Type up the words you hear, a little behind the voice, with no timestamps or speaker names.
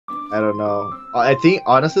I don't know. I think,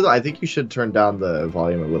 honestly, though, I think you should turn down the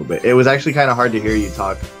volume a little bit. It was actually kind of hard to hear you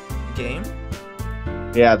talk. Game?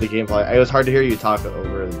 Yeah, the game volume. It was hard to hear you talk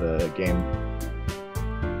over the game.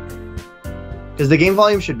 Because the game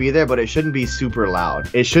volume should be there, but it shouldn't be super loud.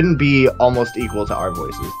 It shouldn't be almost equal to our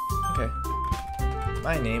voices. Okay.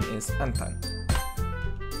 My name is Antan.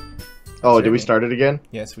 Oh, did we start it again?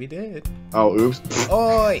 Yes, we did. Oh, oops.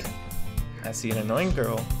 Oi! I see an annoying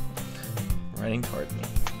girl running toward me.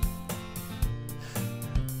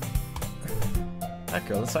 That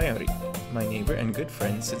girl is Sayori, my neighbor and good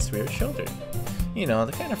friend since we were children. You know,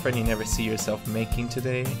 the kind of friend you never see yourself making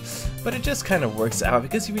today, but it just kind of works out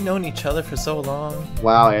because you've known each other for so long.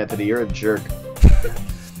 Wow, Anthony, you're a jerk.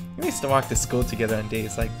 We used to walk to school together on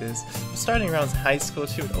days like this. Starting around high school,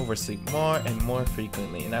 she would oversleep more and more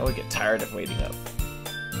frequently, and I would get tired of waiting up.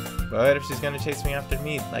 But if she's gonna chase me after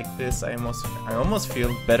me like this, I almost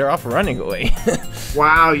feel better off running away.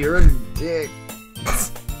 Wow, you're a dick.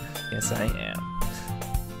 Yes, I am.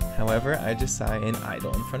 However, I just sigh and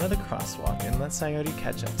idle in front of the crosswalk and let Sayori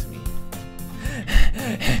catch up to me.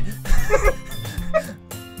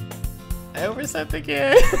 I overstepped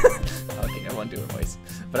again. Okay, I won't do her voice.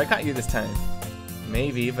 But I caught you this time.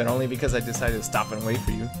 Maybe, but only because I decided to stop and wait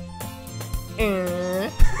for you.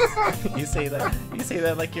 You say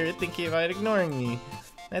that like you're thinking about ignoring me.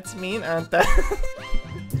 That's mean, Anta.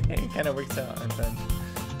 Hey, it kind of works out, Anta.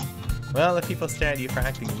 Well, if people stare at you for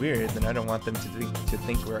acting weird, then I don't want them to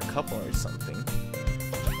think we're a couple or something.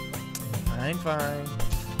 Fine, fine.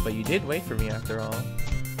 But you did wait for me after all.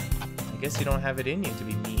 I guess you don't have it in you to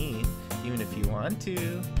be mean, even if you want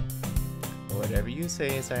to. Whatever you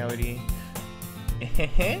say, Sayori.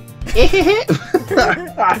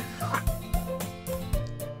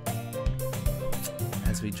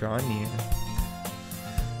 As we draw near.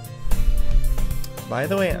 By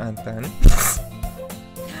the way, Antan.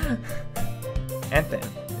 Antan.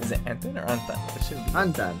 Is it Antan or Antan? It should be.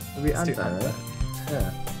 Antan. It'll be Antan, right?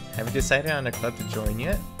 Yeah. Have you decided on a club to join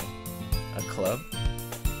yet? A club?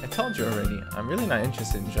 I told you already, I'm really not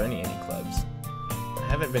interested in joining any clubs. I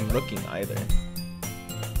haven't been looking either.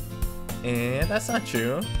 And that's not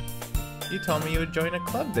true. You told me you would join a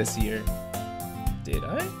club this year. Did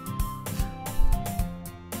I?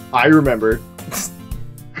 I remember.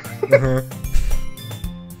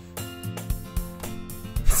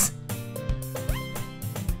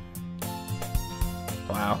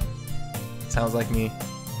 Wow. Sounds like me.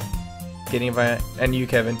 Getting invited, and you,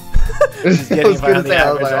 Kevin. Just getting invited on the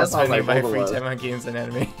average, I'll spending my free time on games and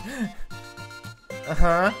anime.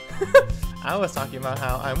 Uh-huh. I was talking about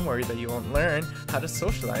how I'm worried that you won't learn how to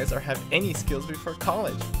socialize or have any skills before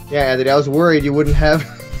college. Yeah, Anthony, I was worried you wouldn't have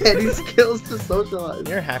any skills to socialize.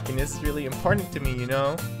 Your happiness is really important to me, you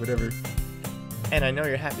know? Whatever. And I know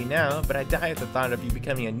you're happy now, but I die at the thought of you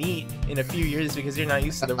becoming a NEET in a few years because you're not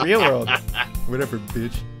used to the real world. Whatever,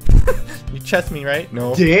 bitch. You trust me, right?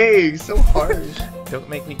 No. Dang, so harsh. Don't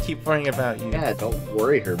make me keep worrying about you. Yeah, don't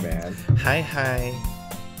worry her, man. Hi.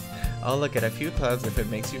 I'll look at a few clubs if it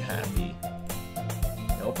makes you happy.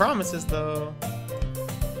 No promises, though.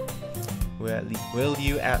 Will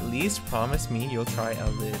you at least promise me you'll try a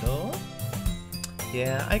little?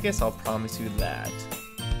 Yeah, I guess I'll promise you that.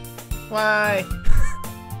 Why?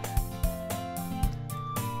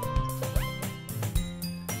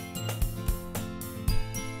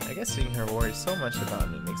 I guess seeing her worry so much about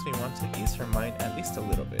me makes me want to ease her mind at least a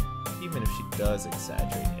little bit, even if she does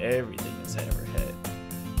exaggerate everything inside of her head.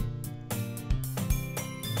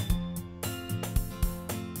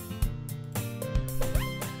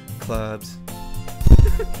 Clubs.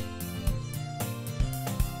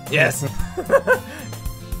 Yes!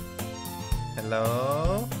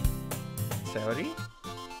 Hello? Sayori?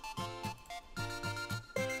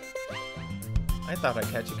 I thought I'd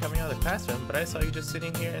catch you coming out of the classroom, but I saw you just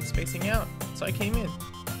sitting here and spacing out, so I came in.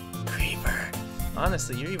 Creeper!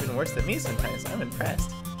 Honestly, you're even worse than me sometimes. I'm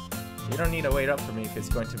impressed. You don't need to wait up for me if it's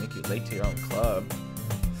going to make you late to your own club.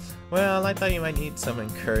 Well, I thought you might need some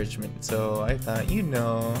encouragement, so I thought, you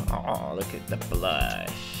know... Oh, look at the blush.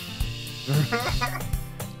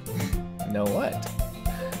 Know what?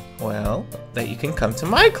 Well, that you can come to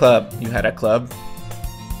my club. You had a club.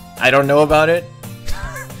 I don't know about it.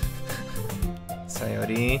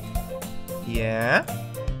 Sayori. Yeah?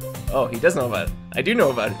 Oh, he does know about it. I do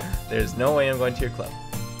know about it. There's no way I'm going to your club.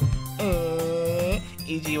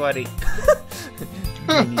 Ijiwari.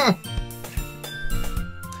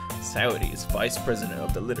 Sayori is vice president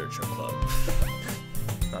of the literature club.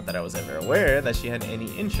 Not that I was ever aware that she had any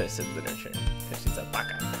interest in literature, because she's a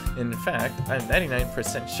baka. In fact, I'm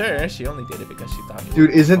 99% sure she only did it because she thought.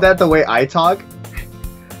 Dude, isn't that the way I talk?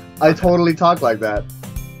 I totally talk like that.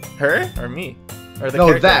 Her or me? Or the No,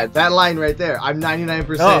 character? that line right there. I'm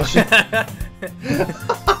 99% Oh. sure. Yeah,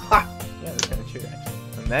 that's kind of true, actually.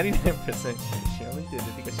 I'm 99% sure she only did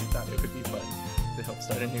it because she thought it would be fun to help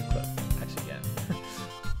start a new club. Actually, yeah.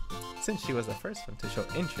 Since she was the first one to show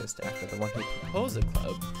interest after the one who proposed the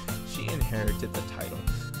club, she inherited the title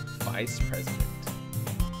Vice President.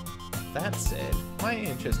 That said, my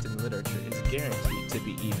interest in literature is guaranteed to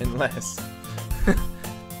be even less.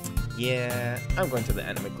 Yeah, I'm going to the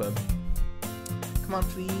anime club. Come on,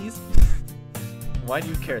 please. Why do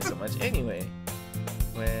you care so much anyway?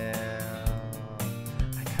 Well,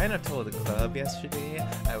 I kind of told the club yesterday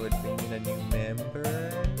I would bring in a new member.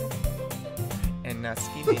 And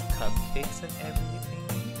Natsuki made cupcakes and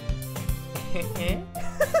everything.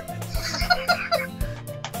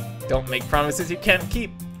 Don't make promises you can't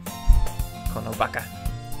keep. Konobaka.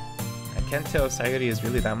 I can't tell if Sayuri is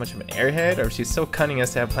really that much of an airhead or if she's so cunning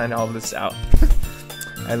as to have planned all this out.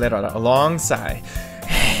 I let out a long sigh.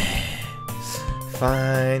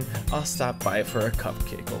 Fine, I'll stop by for a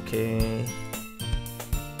cupcake, okay?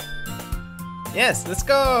 Yes, let's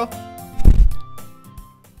go!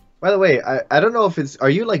 By the way, I don't know if it's... Are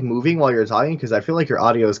you, like, moving while you're talking? Because I feel like your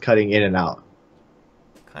audio is cutting in and out.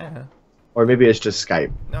 Kinda. Or maybe it's just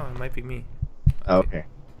Skype. No, it might be me. Oh, okay.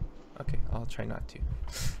 Okay, I'll try not to.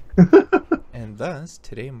 And thus,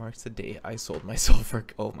 today marks the day I sold my soul for...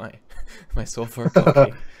 Oh my. My soul for a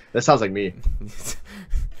cupcake. That sounds like me.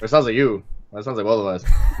 Or it sounds like you. That sounds like both of us.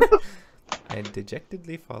 I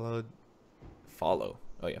dejectedly follow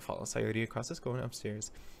Sayuri across the school and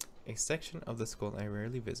upstairs. A section of the school I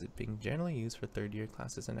rarely visit, being generally used for third-year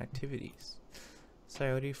classes and activities.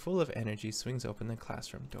 Sayuri, full of energy, swings open the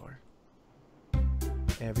classroom door.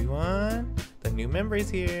 Everyone, the new member is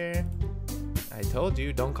here. I told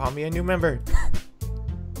you, don't call me a new member.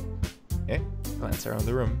 Okay, glance around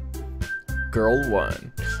the room. Girl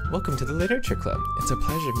 1, welcome to the literature club. It's a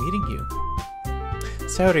pleasure meeting you.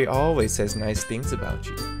 Sayuri always says nice things about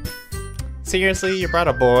you. Seriously, you brought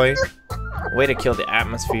a boy? Way to kill the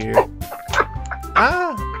atmosphere.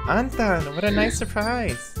 Ah, Anton, what a nice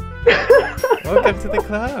surprise. Welcome to the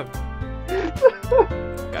club.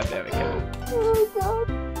 God damn it, Kevin. Oh my god.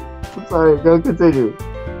 I'm sorry, don't continue.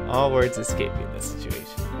 All words escape me in this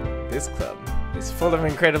situation. This club is full of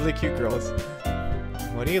incredibly cute girls.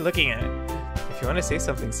 What are you looking at? If you want to say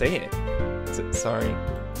something, say it. Sorry.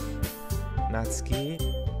 Natsuki.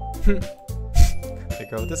 The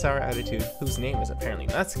girl with the sour attitude, whose name is apparently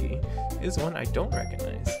Natsuki, is one I don't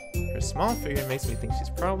recognize. Her small figure makes me think she's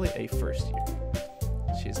probably a first year.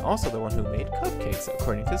 She's also the one who made cupcakes,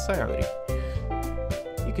 according to Sayuri.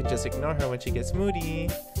 You can just ignore her when she gets moody.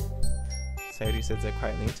 Sayuri says that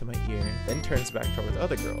quietly into my ear, then turns back toward the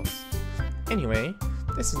other girls. Anyway,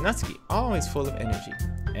 this is Natsuki, always full of energy.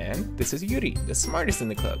 And this is Yuri, the smartest in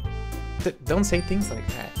the club. Don't say things like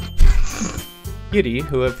that. Yuri,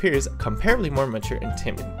 who appears comparably more mature and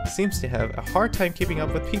timid, seems to have a hard time keeping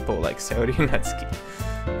up with people like Sayuri and Natsuki.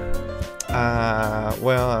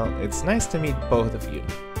 Well, it's nice to meet both of you.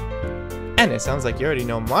 And it sounds like you already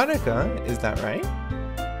know Monica, is that right?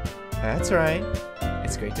 That's right.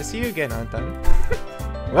 It's great to see you again, Anton.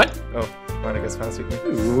 What? Oh, Monica's found sweetly.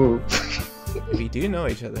 We do know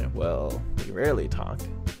each other. Well, we rarely talk,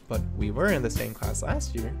 but we were in the same class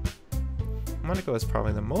last year. Monica was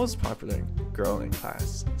probably the most popular girl in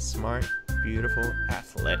class. Smart, beautiful,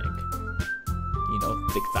 athletic. You know,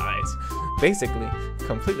 thick thighs. Basically,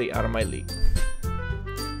 completely out of my league.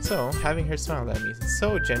 So, having her smile at me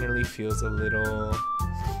so generally feels a little...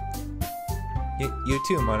 You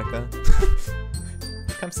too, Monica.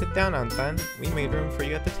 Come sit down, Anton. We made room for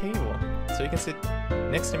you at the table, so you can sit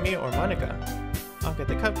next to me or Monica. I'll get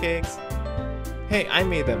the cupcakes. Hey, I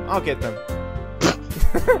made them. I'll get them.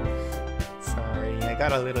 Sorry, I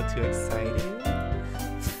got a little too excited.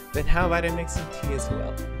 Then how about I make some tea as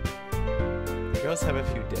well? The girls have a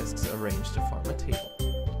few desks arranged to form a table.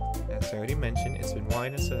 As I already mentioned, it's been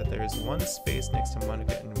widened so that there is one space next to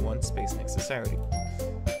Monica and one space next to Sayuri.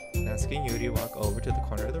 Natsuki and Yuri walk over to the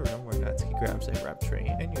corner of the room where Natsuki grabs a wrap tray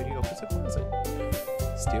and Yuri opens a closet.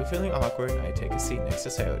 Still feeling awkward, I take a seat next to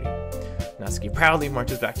Sayuri. Natsuki proudly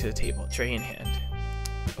marches back to the table, tray in hand.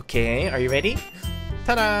 Okay, are you ready?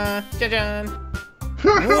 Ta-da! Jajan!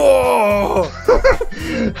 Whoa!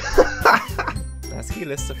 Natsuki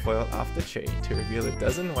lifts the foil off the tray to reveal a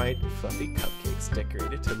dozen white, fluffy cupcakes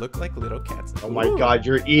decorated to look like little cats. Oh my god,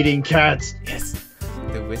 you're eating cats! Yes!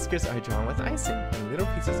 The whiskers are drawn with icing, and little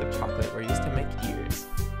pieces of chocolate were used to make ears.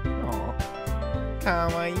 Aww.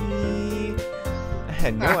 Kawaii! I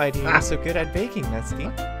had no idea you were so good at baking,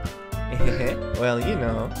 Natsuki. Well, you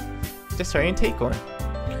know. Just try and take one.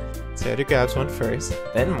 Sayori grabs one first,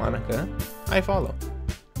 then Monica. I follow.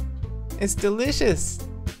 It's delicious!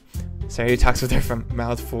 Sayori talks with her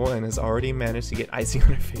mouth full and has already managed to get icing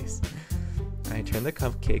on her face. I turn the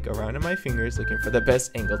cupcake around in my fingers, looking for the best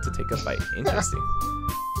angle to take a bite. Interesting.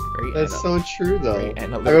 That's so true, though. I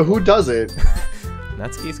mean, who does it?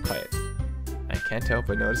 Natsuki's quiet. I can't help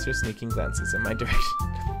but notice her sneaking glances in my direction.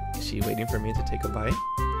 Is she waiting for me to take a bite?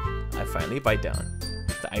 I finally bite down.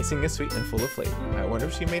 The icing is sweet and full of flavor. I wonder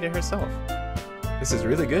if she made it herself. This is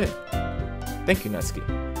really good. Thank you, Natsuki.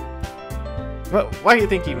 Well, why are you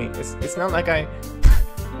thanking me? It's not like I...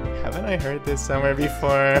 Haven't I heard this somewhere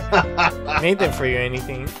before? Made them for you or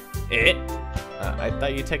anything? I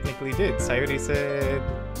thought you technically did. Sayori said...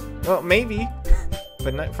 Well, maybe.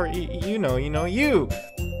 But not for you know, you!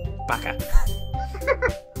 Baka.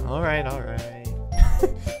 Alright.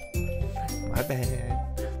 My bad.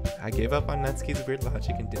 I gave up on Natsuki's weird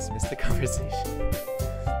logic and dismissed the conversation.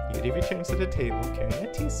 Yuri returns to the table carrying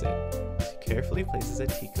a tea set. She carefully places a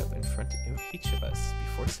teacup in front of each of us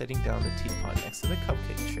before setting down the teapot next to the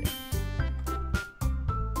cupcake tray.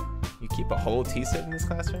 You keep a whole tea set in this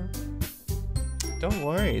classroom? Don't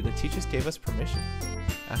worry, the teachers gave us permission.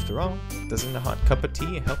 After all, doesn't a hot cup of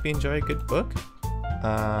tea help you enjoy a good book?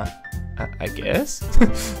 I guess?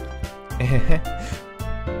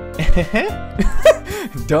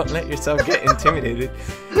 Don't let yourself get intimidated.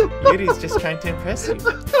 Yuri's just trying to impress you.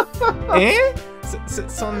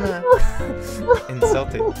 Sonna.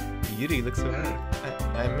 Insulted. Yuri looks away.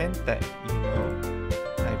 I meant that,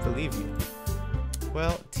 I believe you.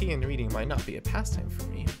 Well, tea and reading might not be a pastime for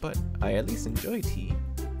me, but I at least enjoy tea.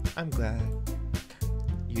 I'm glad.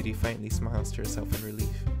 Yuri faintly smiles to herself in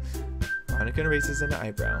relief. Monica raises an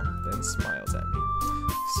eyebrow, then smiles at me.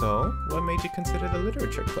 So, what made you consider the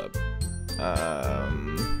literature club?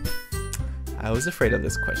 I was afraid of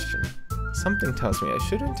this question. Something tells me I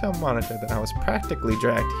shouldn't tell Monica that I was practically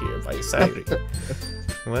dragged here by Sayori.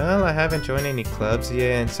 Well, I haven't joined any clubs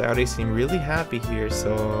yet, and Sayori seemed really happy here,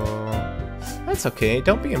 so... That's okay,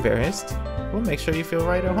 don't be embarrassed. We'll make sure you feel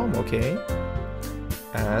right at home, okay?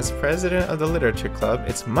 As president of the literature club,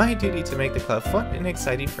 it's my duty to make the club fun and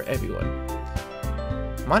exciting for everyone.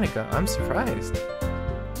 Monica, I'm surprised.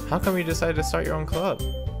 How come you decided to start your own club?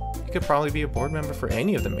 You could probably be a board member for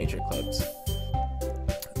any of the major clubs.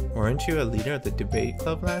 Weren't you a leader of the debate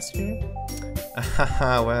club last year?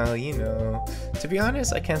 Well, to be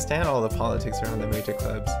honest, I can't stand all the politics around the major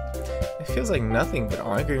clubs. It feels like nothing but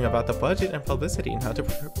arguing about the budget and publicity and how to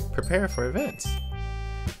prepare for events.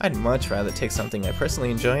 I'd much rather take something I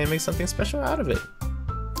personally enjoy and make something special out of it.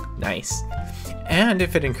 Nice. And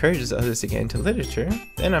if it encourages others to get into literature,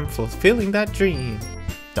 then I'm fulfilling that dream.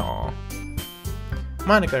 Daw.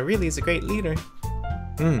 Monica really is a great leader.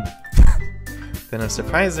 Then I'm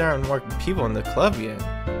surprised there aren't more people in the club yet.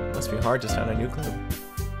 Must be hard to start a new club.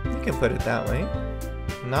 You can put it that way.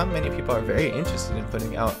 Not many people are very interested in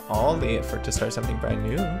putting out all the effort to start something brand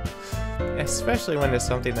new. Especially when it's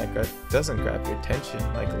something that doesn't grab your attention,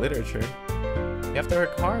 like literature. You have to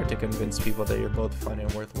work hard to convince people that you're both fun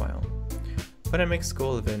and worthwhile. But it makes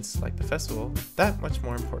school events like the festival that much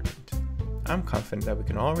more important. I'm confident that we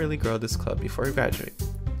can all really grow this club before we graduate.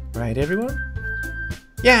 Right, everyone?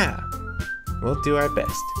 Yeah! We'll do our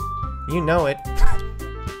best. You know it.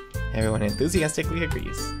 Everyone enthusiastically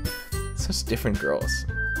agrees. Such different girls,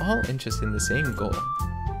 all interested in the same goal.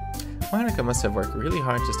 Monica must have worked really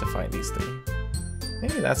hard just to find these three.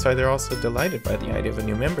 Maybe that's why they're all so delighted by the idea of a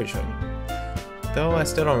new member joining. Though I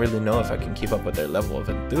still don't really know if I can keep up with their level of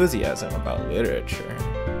enthusiasm about literature.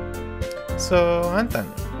 So, Antan,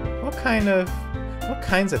 what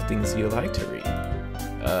kinds of things do you like to read?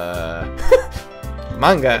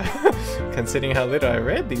 Manga! Considering how little I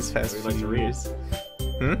read these past few years.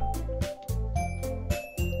 I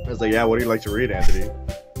was like, yeah, what do you like to read, Anthony?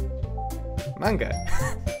 Manga.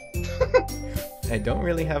 I don't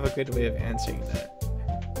really have a good way of answering that.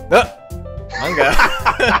 Manga!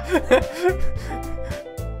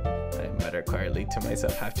 I mutter quietly to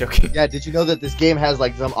myself, half joking. Yeah, did you know that this game has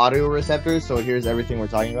like some audio receptors, so it hears everything we're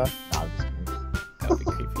talking about? Nah, I'm just kidding. That would be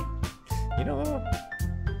creepy. You know what?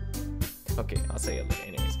 Okay, I'll say it later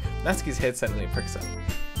anyways. Natsuki's head suddenly perks up.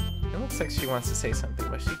 It looks like she wants to say something,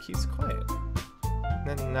 but she keeps quiet.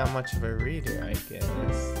 Not much of a reader, I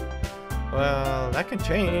guess. Well, that can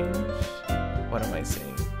change. What am I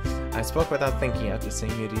saying? I spoke without thinking after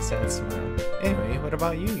seeing Yuri's sad smile. Anyway, what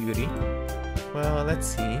about you, Yuri? Well, let's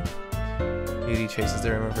see. Yuri traces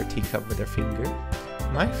the rim of her teacup with her finger.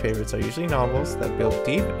 My favorites are usually novels that build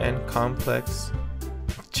deep and complex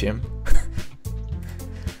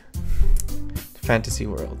fantasy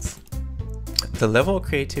worlds. The level of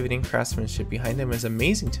creativity and craftsmanship behind them is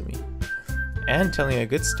amazing to me. And telling a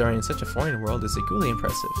good story in such a foreign world is equally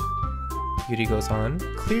impressive. Yuri goes on,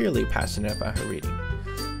 clearly passionate about her reading.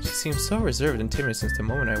 She seems so reserved and timid since the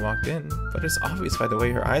moment I walked in, but it's obvious by the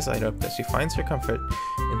way her eyes light up that she finds her comfort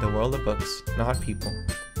in the world of books, not people.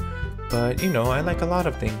 But, you know, I like a lot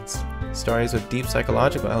of things. Stories with deep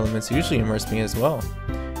psychological elements usually immerse me as well.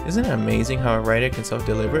 Isn't it amazing how a writer can so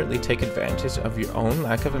deliberately take advantage of your own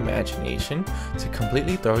lack of imagination to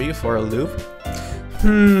completely throw you for a loop?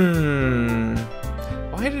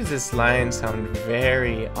 Why does this line sound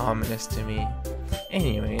very ominous to me?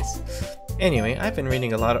 Anyway, I've been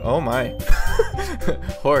reading a lot of— oh my!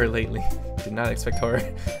 Horror lately. Did not expect horror.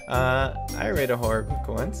 I read a horror book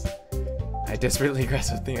once. I desperately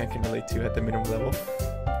grasp a thing I can relate to at the minimum level.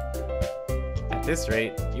 At this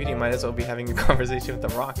rate, Yuri might as well be having a conversation with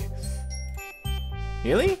the rock.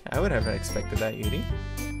 Really? I would have expected that, Yuri.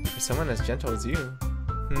 For someone as gentle as you.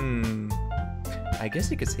 I guess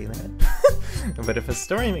you could say that. But if a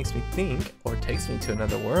story makes me think, or takes me to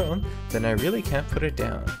another world, then I really can't put it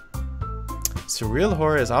down. Surreal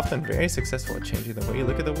horror is often very successful at changing the way you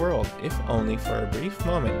look at the world, if only for a brief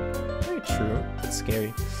moment. Very true, but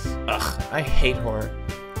scary. Ugh, I hate horror.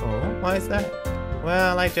 Oh, why is that?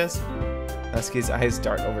 Well, Natsuki's eyes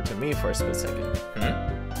dart over to me for a split second.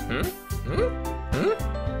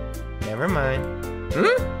 Never mind.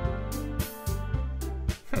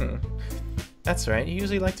 That's right, you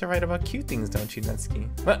usually like to write about cute things, don't you, Natsuki?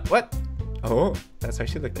 What? Oh, that's why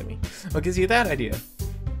she looked at me. What gives you that idea?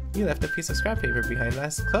 You left a piece of scrap paper behind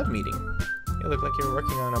last club meeting. You look like you were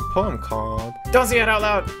working on a poem called— don't say it out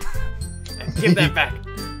loud! Give that back!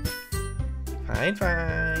 Fine.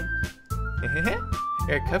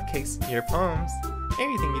 Your cupcakes, your poems,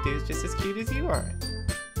 everything you do is just as cute as you are.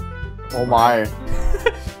 Oh my.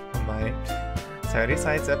 Oh my. Sayori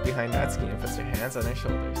sides up behind Natsuki and puts her hands on her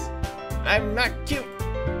shoulders. I'm not cute!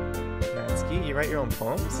 Natsuki, you write your own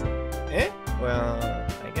poems? Well,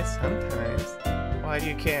 I guess sometimes. Why do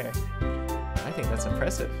you care? I think that's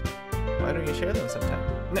impressive. Why don't you share them sometime?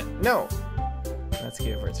 No!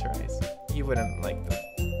 Natsuki averts her eyes. You wouldn't like them.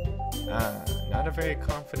 Not a very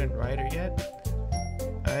confident writer yet?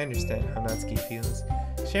 I understand how Natsuki feels.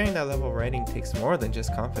 Sharing that level of writing takes more than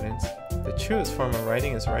just confidence. The truest form of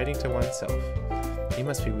writing is writing to oneself. You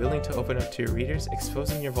must be willing to open up to your readers,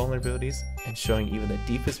 exposing your vulnerabilities and showing even the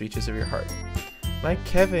deepest reaches of your heart. Like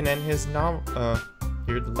Kevin and his novel,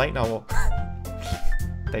 your light novel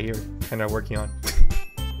that you're kind of working on.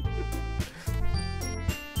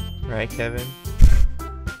 Right, Kevin?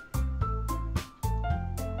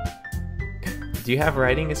 Do you have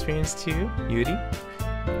writing experience too, Yuri?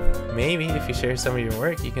 Maybe if you share some of your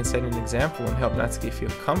work, you can set an example and help Natsuki feel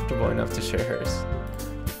comfortable enough to share hers.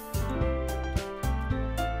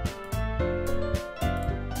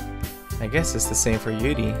 I guess it's the same for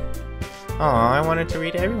Yuri. Aw, I wanted to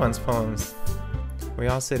read everyone's poems. We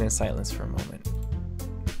all sit in silence for a moment.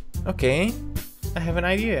 Okay, I have an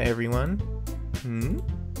idea, everyone.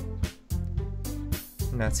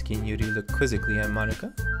 Natsuki and Yuri look quizzically at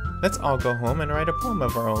Monika. Let's all go home and write a poem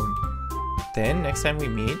of our own. Then, next time we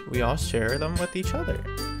meet, we all share them with each other.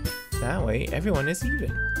 That way, everyone is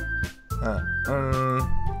even.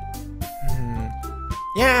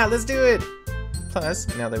 Yeah, let's do it! Plus,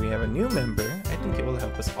 now that we have a new member, I think it will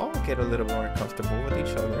help us all get a little more comfortable with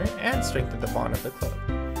each other and strengthen the bond of the club.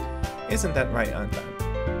 Isn't that right, Antan?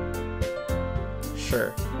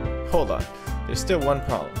 Sure. Hold on. There's still one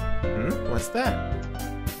problem. What's that?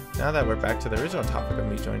 Now that we're back to the original topic of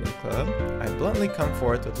me joining the club, I bluntly come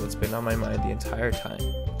forth with what's been on my mind the entire time.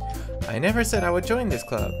 I never said I would join this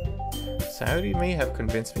club. Sayori may have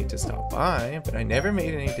convinced me to stop by, but I never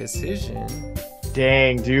made any decision.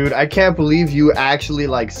 Dang, dude, I can't believe you actually,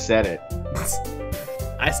 like, said it.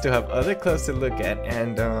 I still have other clubs to look at,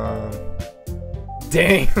 and,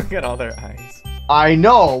 dang, look at all their eyes. I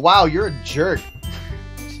know, wow, you're a jerk.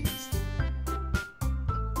 Jeez.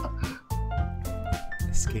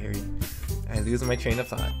 Scary. I lose my train of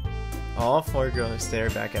thought. All four girls stare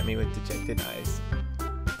back at me with dejected eyes.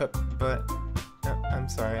 But, I'm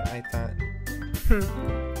sorry, I thought...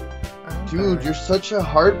 Dude, you're such a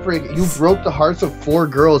heartbreak. You broke the hearts of 4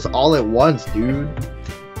 girls all at once, dude.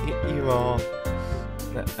 You all...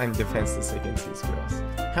 I'm defenseless against these girls.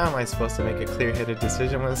 How am I supposed to make a clear-headed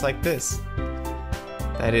decision when it's like this?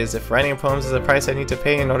 That is, if writing poems is a price I need to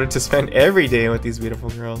pay in order to spend every day with these beautiful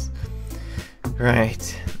girls.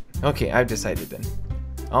 Right. Okay, I've decided then.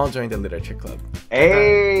 I'll join the literature club.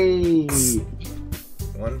 Hey!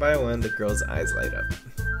 One by one, the girls' eyes light up.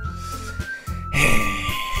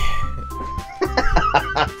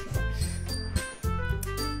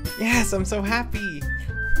 Yes, I'm so happy!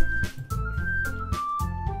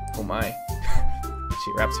 Oh my.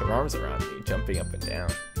 She wraps her arms around me, jumping up and down.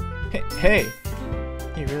 Hey!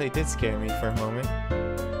 You really did scare me for a moment.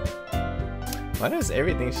 Why does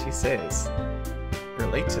everything she says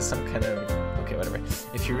relate to some kind of... Okay, whatever.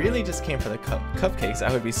 If you really just came for the cupcakes,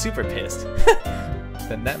 I would be super pissed.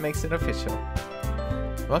 Then that makes it official.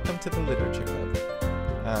 Welcome to the Literature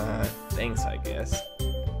Club. Thanks, I guess.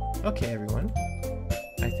 Okay, everyone.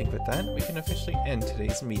 I think with that, we can officially end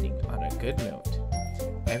today's meeting on a good note.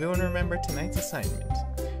 Everyone remember tonight's assignment.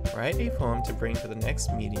 Write a poem to bring to the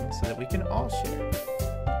next meeting so that we can all share.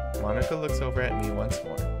 Monica looks over at me once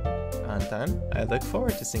more. Anton, I look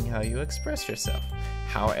forward to seeing how you express yourself.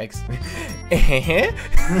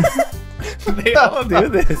 They all do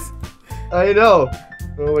this. I know.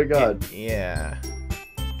 Oh my god. Yeah.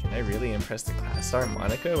 Can I really impress the class star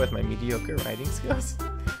Monica with my mediocre writing skills?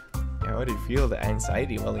 How would it feel, the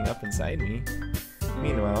anxiety welling up inside me?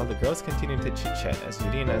 Meanwhile, the girls continue to chit-chat as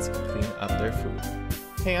Yuri and Natsuki clean up their food.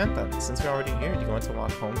 Hey Anton, since we're already here, do you want to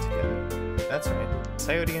walk home together? That's right.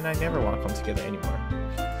 Sayori and I never walk home together anymore.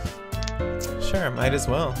 Sure, might as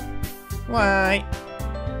well. Why?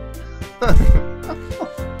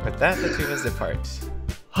 With that, the two of us depart.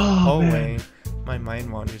 Hallway, my mind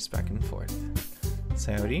wanders back and forth.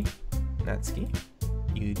 Sayori, Natsuki,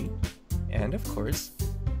 Yuri, and of course,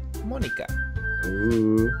 Monica.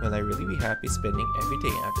 Ooh. Will I really be happy spending every day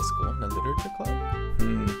after school in the literature club?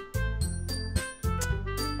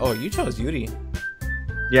 Oh, you chose Yuri.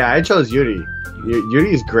 Yeah, I chose Yuri.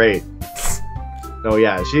 Yuri's great. No,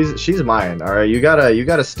 yeah, she's mine. All right, you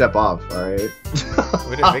gotta step off. All right.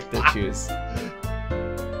 What did Victor choose?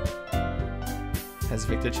 Has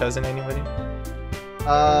Victor chosen anybody?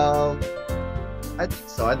 I think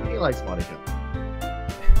so. I think he likes Monica.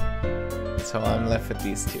 So I'm left with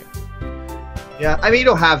these two. Yeah, I mean you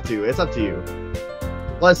don't have to. It's up to you.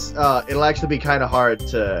 Plus, it'll actually be kind of hard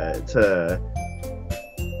to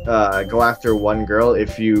go after one girl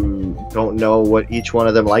if you don't know what each one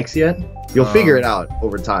of them likes yet. You'll figure it out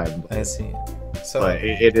over time. I see. So but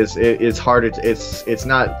it's harder. It's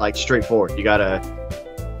not like straightforward. You gotta,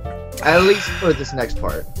 at least for this next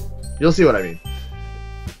part. You'll see what I mean.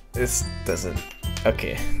 This doesn't.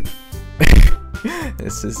 Okay.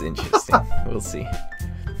 This is interesting. We'll see.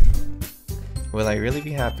 Will I really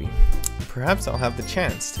be happy? Perhaps I'll have the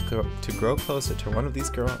chance to grow closer to one of these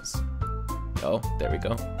girls. Oh, there we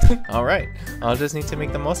go. Alright, I'll just need to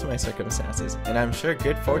make the most of my circumstances, and I'm sure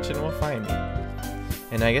good fortune will find me.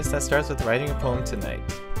 And I guess that starts with writing a poem tonight.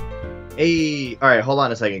 Hey, alright, hold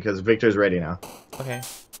on a second, because Victor's ready now. Okay.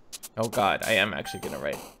 Oh god, I am actually gonna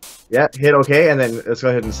write. Yeah, hit OK, and then let's go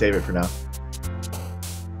ahead and save it for now.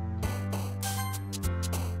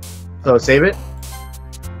 So, save it.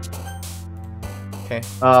 Okay.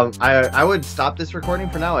 I would stop this recording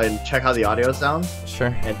for now and check how the audio sounds. Sure.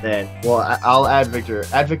 And then, well, I'll add Victor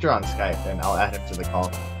on Skype, and I'll add him to the call.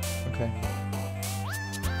 Okay.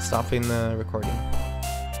 Stopping the recording.